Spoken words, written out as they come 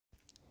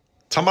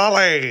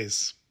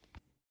Tamales.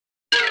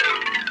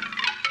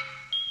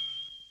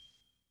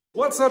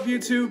 What's up,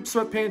 YouTube?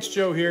 Sweatpants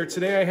Joe here.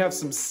 Today I have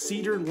some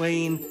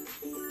Cedarlane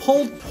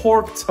pulled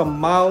pork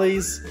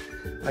tamales.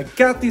 I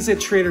got these at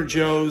Trader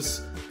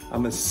Joe's.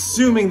 I'm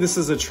assuming this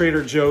is a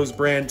Trader Joe's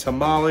brand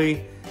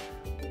tamale.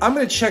 I'm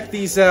gonna check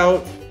these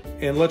out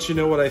and let you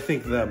know what I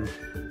think of them.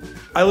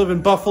 I live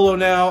in Buffalo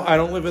now. I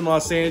don't live in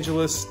Los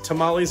Angeles.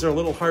 Tamales are a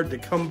little hard to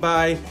come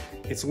by.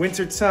 It's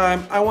winter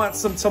time. I want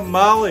some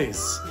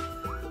tamales.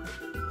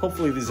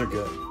 Hopefully these are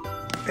good.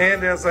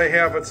 And as I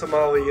have a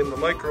tamale in the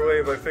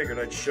microwave, I figured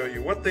I'd show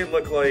you what they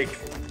look like.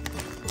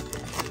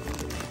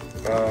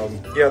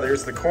 Yeah,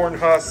 there's the corn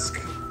husk,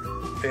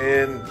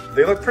 and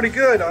they look pretty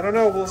good. I don't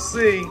know, we'll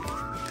see.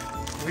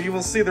 We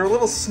will see. They're a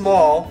little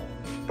small,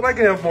 but I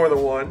can have more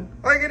than one.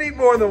 I can eat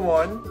more than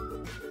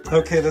one.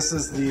 Okay, this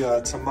is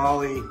the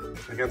tamale.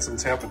 I got some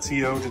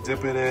tapatio to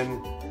dip it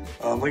in.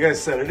 Like I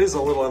said, it is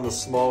a little on the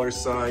smaller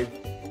side.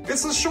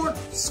 It's a short,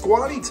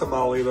 squatty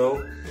tamale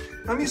though.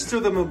 I'm used to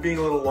them being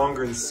a little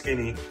longer and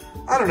skinny.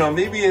 I don't know,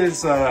 maybe it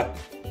is a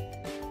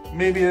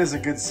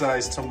good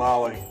sized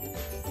tamale.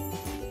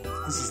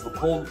 This is the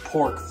pulled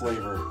pork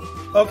flavor.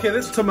 Okay,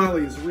 this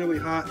tamale is really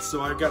hot,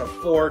 so I've got a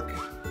fork,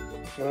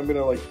 and I'm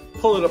gonna like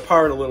pull it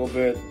apart a little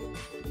bit,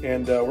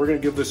 and we're gonna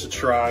give this a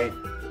try.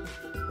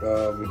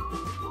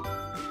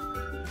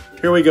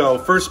 Here we go,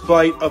 first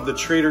bite of the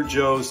Trader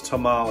Joe's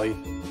tamale.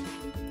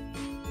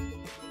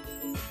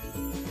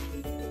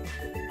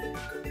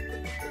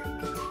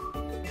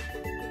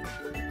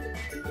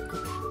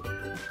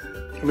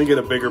 Let me get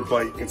a bigger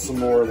bite, get some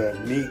more of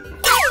that meat.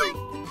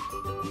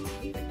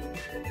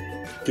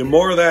 Get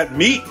more of that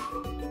meat.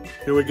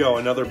 Here we go,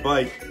 another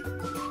bite.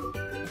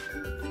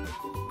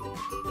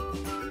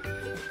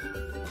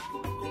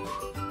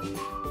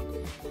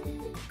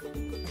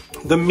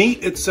 The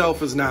meat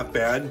itself is not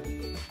bad,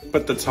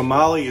 but the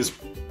tamale is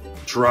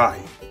dry.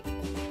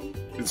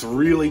 It's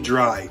really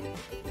dry.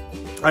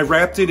 I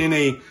wrapped it in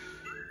a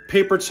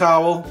paper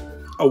towel,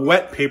 a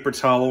wet paper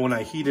towel when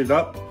I heat it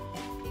up.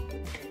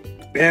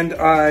 And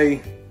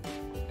I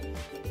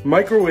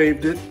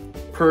microwaved it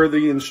per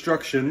the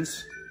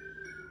instructions.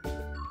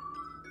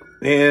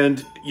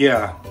 And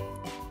yeah,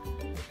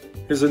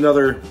 here's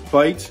another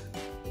bite.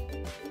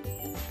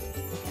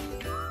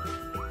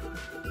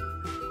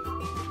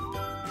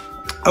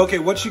 Okay,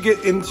 once you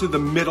get into the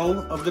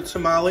middle of the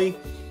tamale,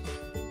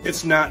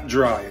 it's not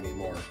dry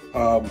anymore.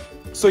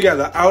 So yeah,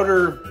 the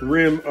outer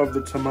rim of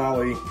the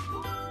tamale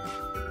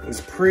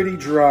is pretty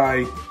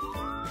dry.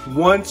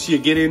 Once you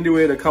get into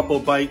it, a couple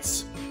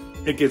bites,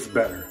 it gets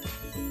better.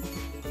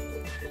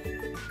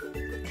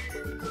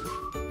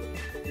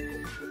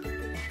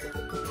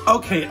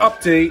 Okay,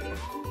 update.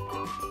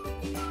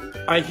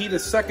 I heat a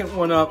second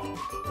one up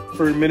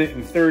for 1 minute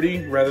and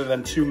 30 rather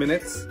than 2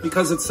 minutes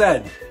because it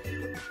said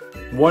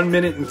 1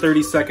 minute and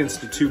 30 seconds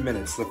to 2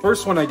 minutes. The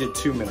first one I did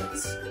 2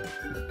 minutes.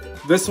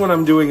 This one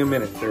I'm doing 1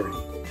 minute 30.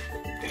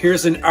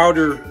 Here's an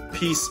outer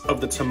piece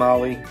of the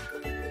tamale.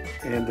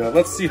 And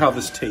let's see how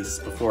this tastes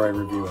before I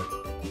review it.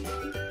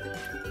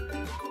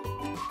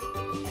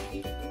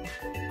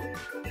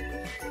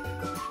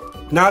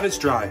 Not as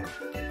dry.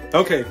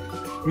 Okay,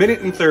 minute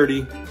and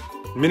 30.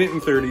 Minute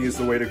and 30 is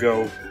the way to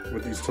go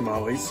with these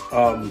tamales.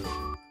 I'm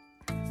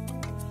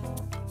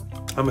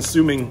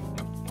assuming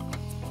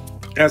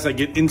as I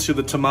get into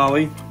the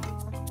tamale,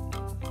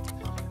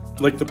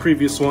 like the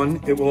previous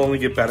one, it will only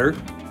get better.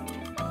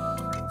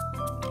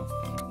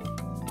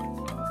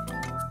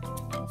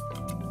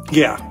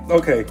 Yeah,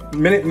 okay,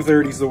 minute and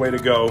 30 is the way to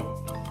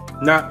go,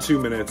 not 2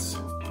 minutes.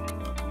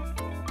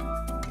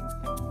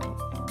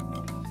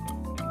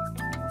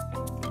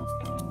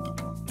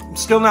 I'm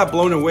still not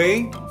blown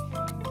away,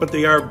 but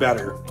they are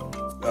better.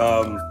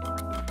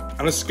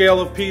 On a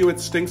scale of P, it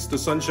stinks to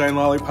sunshine,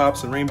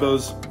 lollipops, and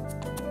rainbows.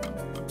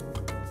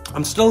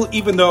 I'm still,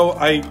 even though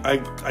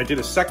I did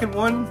a second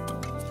one,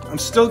 I'm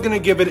still gonna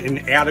give it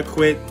an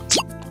adequate.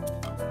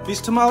 These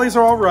tamales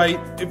are all right.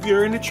 If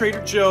you're into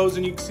Trader Joe's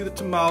and you can see the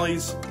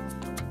tamales,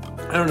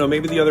 I don't know,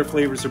 maybe the other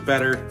flavors are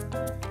better.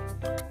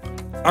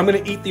 I'm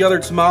gonna eat the other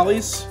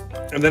tamales,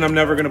 and then I'm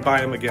never gonna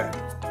buy them again.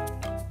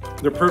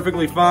 They're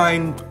perfectly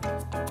fine.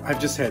 I've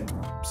just had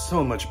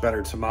so much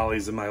better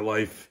tamales in my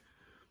life,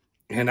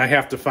 and I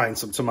have to find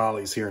some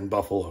tamales here in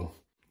Buffalo.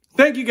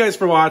 Thank you guys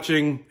for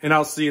watching, and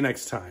I'll see you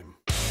next time.